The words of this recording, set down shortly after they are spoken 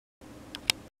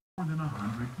than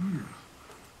 100 years.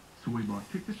 So we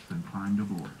bought tickets and climbed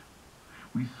aboard.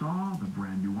 We saw the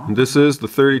brand new. This is the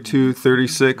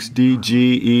 3236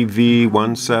 DG EV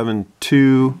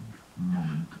 172.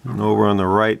 And over on the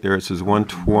right there it says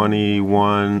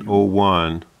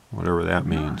 12101, whatever that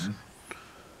means.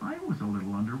 I was a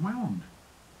little underwhelmed.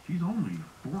 She's only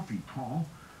 4 feet tall,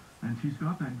 and she's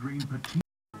got that green patina.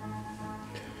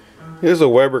 Here's a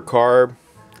Weber carb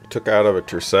I took out of a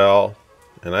Tercel,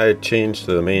 and I had changed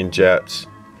to the main jets.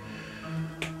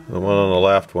 The one on the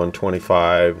left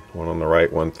 125, one on the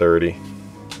right 130.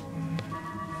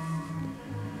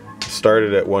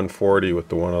 Started at 140 with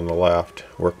the one on the left,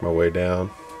 worked my way down.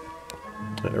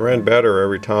 And it ran better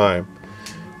every time.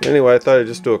 Anyway, I thought I'd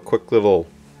just do a quick little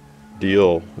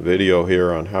video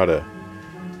here on how to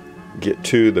get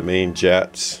to the main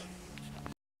jets.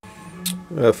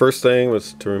 The first thing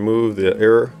was to remove the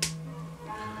air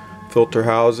filter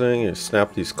housing and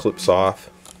snap these clips off.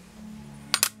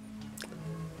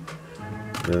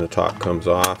 And then the top comes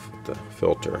off with the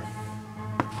filter.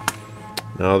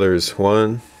 Now there's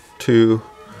 1, 2,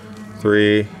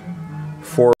 3,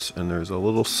 4, and there's a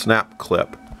little snap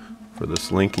clip for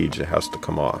this linkage that has to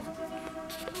come off.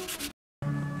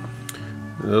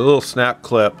 The little snap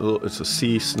clip, it's a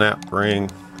C-snap ring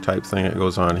type thing that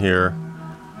goes on here,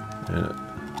 and it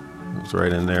goes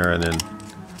right in there, and then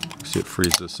you see it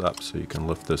frees this up so you can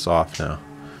lift this off now.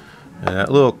 And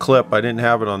that little clip, I didn't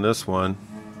have it on this one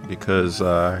because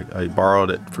I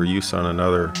borrowed it for use on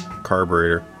another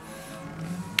carburetor.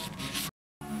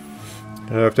 I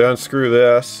have to unscrew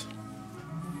this,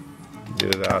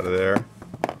 get it out of there,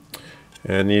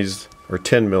 and these are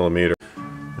 10 millimeter.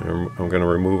 I'm going to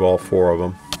remove all 4 of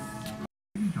them.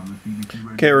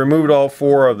 Okay, I removed all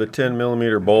 4 of the 10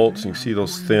 millimeter bolts. You can see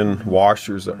those thin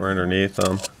washers that were underneath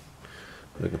them.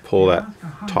 I can pull that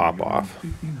top off.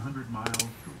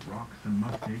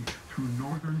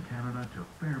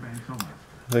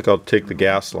 I think I'll take the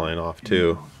gas line off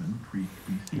too.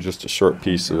 Just a short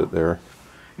piece of it there.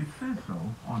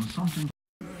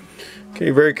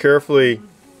 Okay, very carefully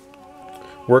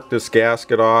work this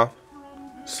gasket off.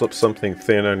 Slip something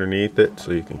thin underneath it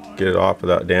so you can get it off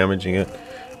without damaging it.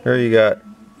 Here you got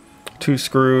 2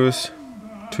 screws,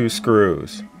 2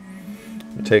 screws.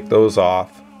 I take those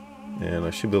off and I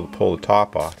should be able to pull the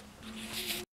top off.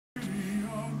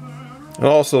 And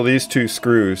also these 2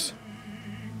 screws.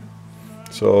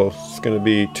 So it's going to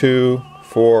be 2,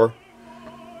 4,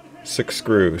 6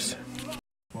 screws.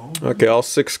 Okay, all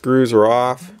 6 screws are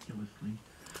off.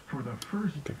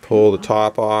 You can pull the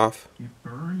top off.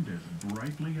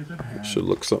 It should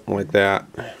look something like that.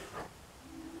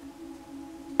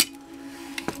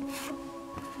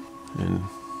 And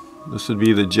this would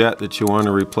be the jet that you want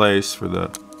to replace for the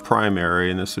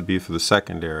primary, and this would be for the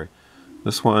secondary.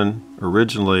 This one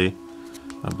originally,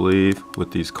 I believe,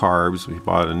 with these carbs, we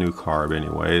bought a new carb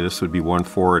anyway, this would be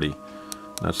 140.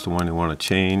 That's the one you want to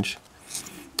change.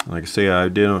 Like I say,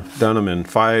 I've done them in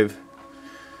 5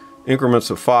 increments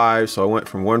of 5, so I went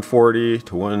from 140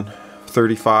 to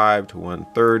 135 to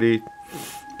 130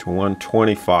 to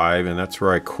 125, and that's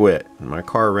where I quit. And my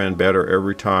car ran better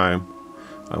every time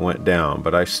I went down,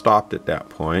 but I stopped at that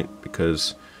point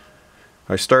because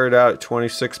I started out at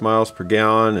 26 miles per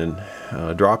gallon,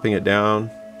 and dropping it down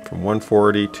from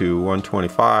 140 to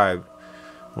 125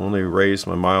 only raised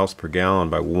my miles per gallon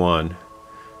by 1,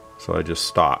 so I just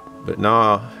stopped. But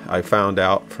now I found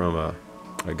out from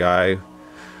a guy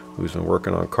who's been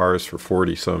working on cars for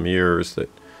 40 some years that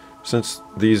since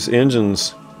these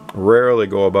engines rarely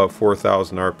go above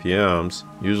 4,000 RPMs,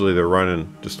 usually they're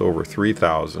running just over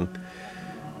 3,000,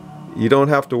 you don't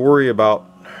have to worry about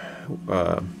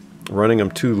running them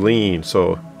too lean.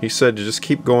 So he said to just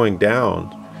keep going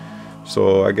down.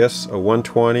 So I guess a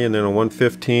 120 and then a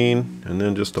 115 and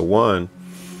then just a 1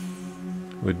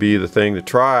 would be the thing to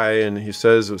try. And he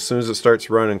says as soon as it starts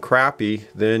running crappy,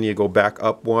 then you go back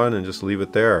up 1 and just leave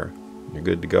it there. You're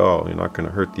good to go. You're not going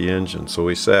to hurt the engine, so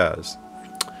he says.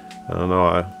 I don't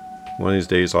know, one of these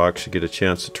days I'll actually get a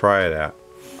chance to try that.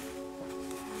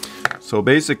 So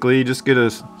basically, just get a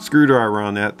screwdriver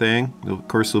on that thing. Of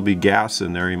course, there'll be gas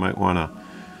in there. You might want to,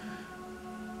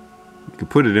 you could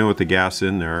put it in with the gas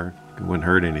in there. It wouldn't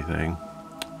hurt anything.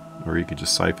 Or you could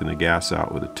just siphon the gas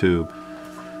out with a tube,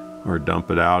 or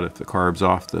dump it out if the carb's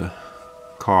off the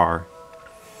car.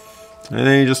 And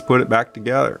then you just put it back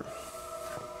together.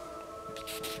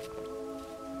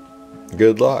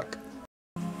 Good luck.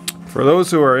 For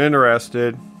those who are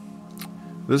interested,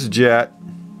 this jet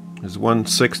is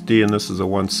 160 and this is a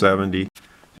 170.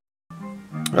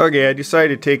 Okay, I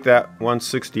decided to take that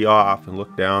 160 off and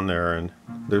look down there, and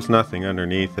there's nothing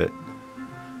underneath it.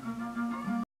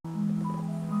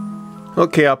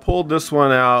 Okay, I pulled this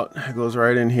one out. It goes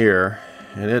right in here,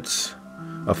 and it's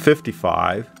a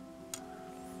 55.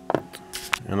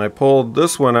 And I pulled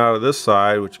this one out of this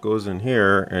side, which goes in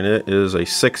here, and it is a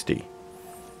 60.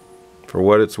 For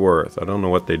what it's worth. I don't know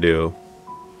what they do.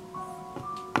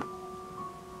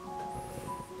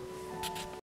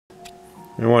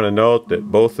 I want to note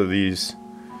that both of these,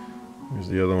 here's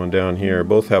the other one down here,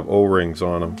 both have O-rings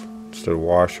on them instead of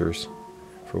washers,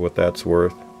 for what that's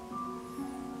worth.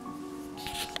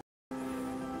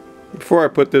 Before I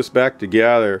put this back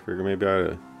together, I figure maybe I ought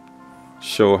to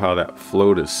show how that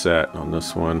float is set on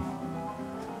this one.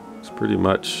 It's pretty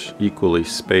much equally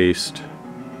spaced.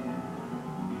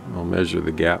 I'll measure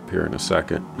the gap here in a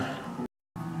second.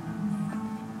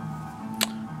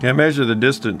 Okay, I measured the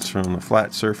distance from the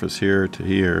flat surface here to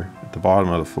here at the bottom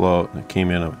of the float, and it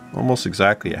came in almost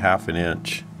exactly a ½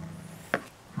 inch.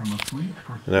 And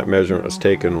that measurement was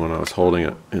taken when I was holding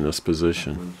it in this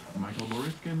position.